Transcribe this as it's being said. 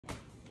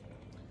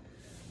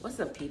What's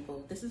up,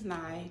 people? This is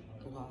Nye.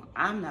 Well,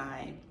 I'm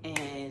Nye,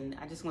 and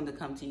I just wanted to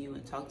come to you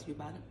and talk to you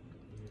about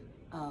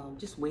it.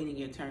 Just waiting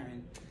your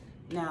turn.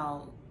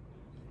 Now,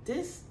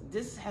 this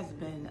has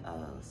been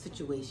a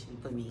situation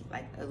for me,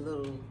 like a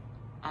little,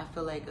 I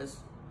feel like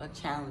a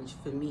challenge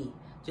for me,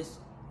 just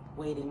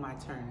waiting my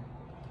turn.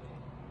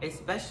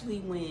 Especially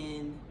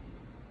when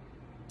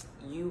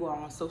you are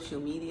on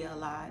social media a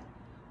lot,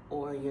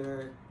 or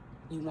you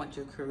want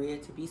your career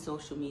to be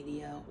social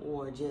media,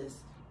 or just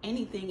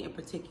anything in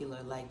particular,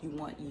 like you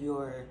want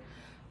your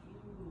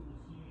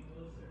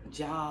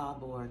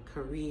job or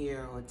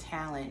career or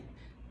talent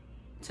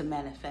to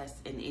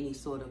manifest in any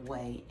sort of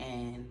way,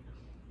 and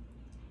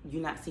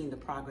you're not seeing the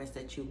progress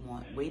that you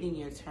want. Waiting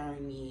your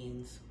turn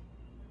means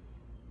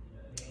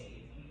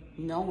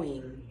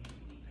knowing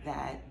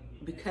that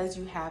because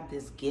you have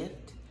this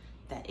gift,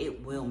 that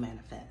it will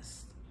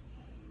manifest.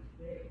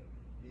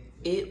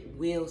 It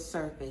will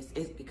surface.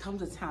 It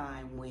becomes a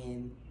time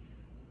when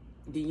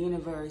the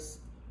universe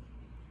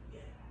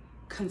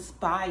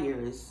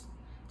conspires,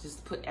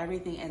 just put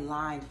everything in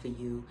line for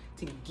you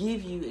to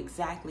give you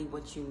exactly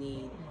what you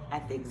need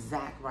at the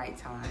exact right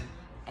time,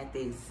 at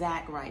the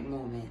exact right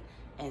moment.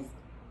 And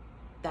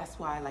that's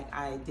why, like,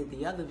 I did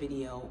the other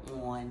video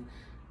on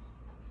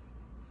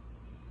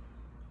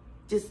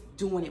just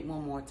doing it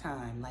one more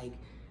time, like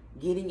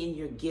getting in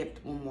your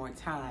gift one more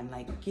time,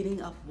 like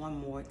getting up one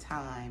more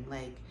time.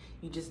 Like,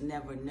 you just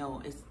never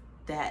know. It's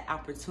that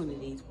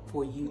opportunity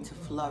for you to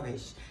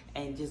flourish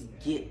and just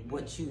get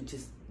what you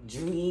just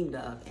dreamed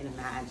of and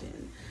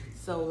imagined.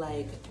 So,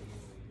 like,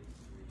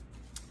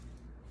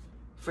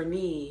 for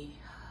me,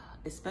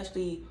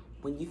 especially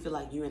when you feel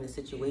like you're in a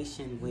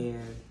situation where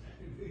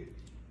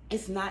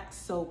it's not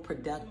so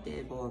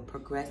productive or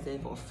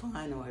progressive or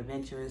fun or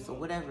adventurous or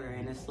whatever,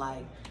 and it's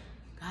like,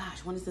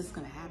 gosh, when is this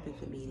gonna happen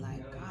for me?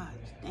 Like, gosh,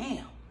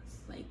 damn, it's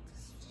like,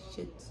 this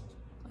shit's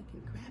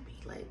fucking crappy.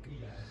 Like,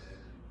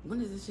 when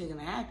is this shit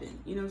gonna happen?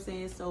 You know what I'm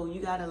saying? So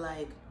you gotta,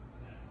 like,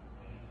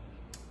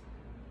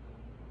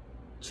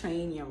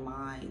 train your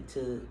mind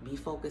to be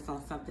focused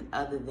on something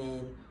other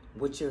than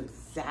what you're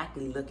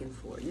exactly looking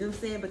for. You know what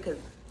I'm saying? Because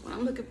when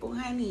I'm looking for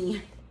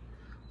honey,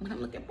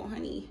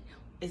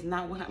 it's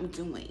not what I'm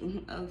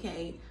doing,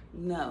 okay?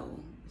 No,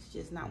 it's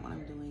just not what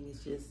I'm doing.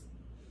 It's just,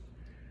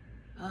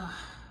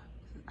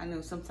 I know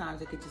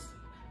sometimes it could just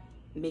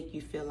make you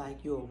feel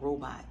like you're a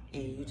robot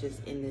and you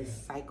just in this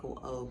cycle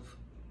of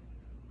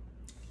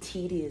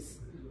tedious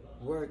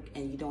work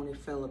and you don't even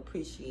feel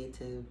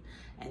appreciative.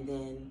 And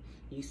then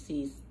you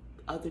see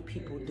other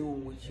people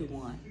doing what you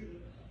want,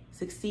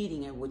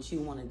 succeeding at what you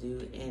want to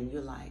do, and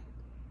you're like,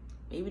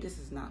 maybe this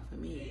is not for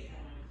me.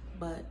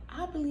 But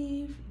I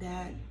believe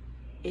that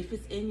if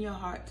it's in your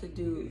heart to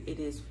do, it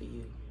is for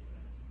you.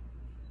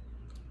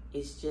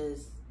 It's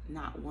just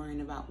not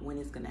worrying about when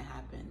it's going to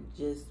happen.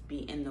 Just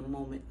be in the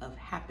moment of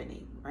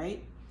happening,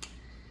 right?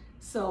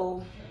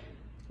 So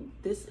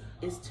this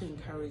is to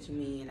encourage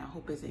me, and I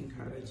hope it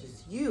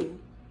encourages you,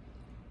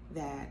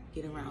 that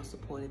get around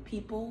supportive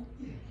people,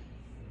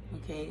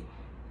 okay?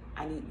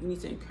 You need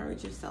to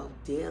encourage yourself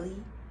daily.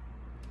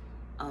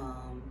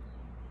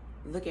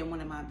 Look at one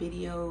of my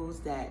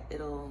videos that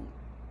it'll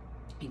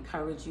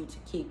encourage you to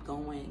keep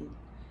going,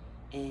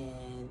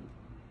 and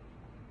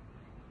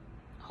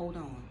hold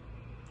on,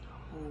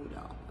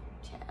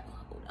 child,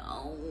 hold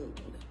on.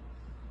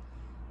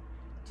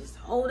 Just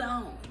hold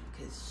on,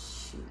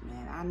 because shoot,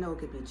 man, I know it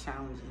could be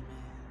challenging,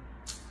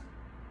 man,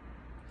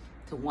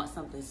 to want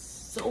something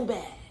so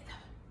bad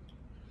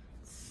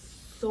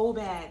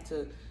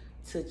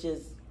to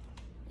just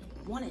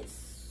want it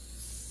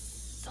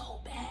so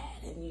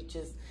bad, and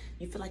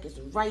you feel like it's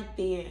right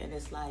there, and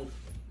it's like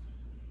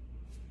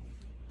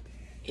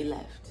it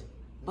left.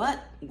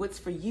 But what's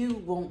for you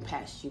won't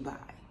pass you by,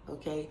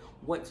 okay?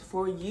 What's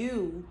for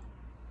you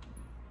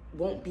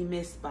won't be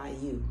missed by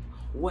you.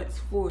 What's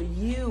for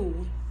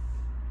you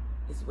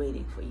is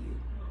waiting for you.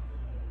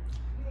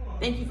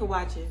 Thank you for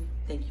watching.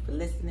 Thank you for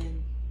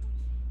listening.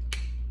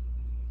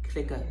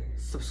 Click a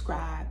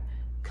subscribe.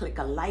 Click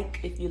a like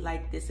if you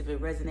like this, if it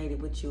resonated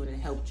with you and it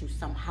helped you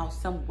somehow,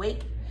 some way.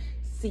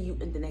 See you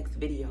in the next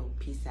video.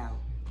 Peace out.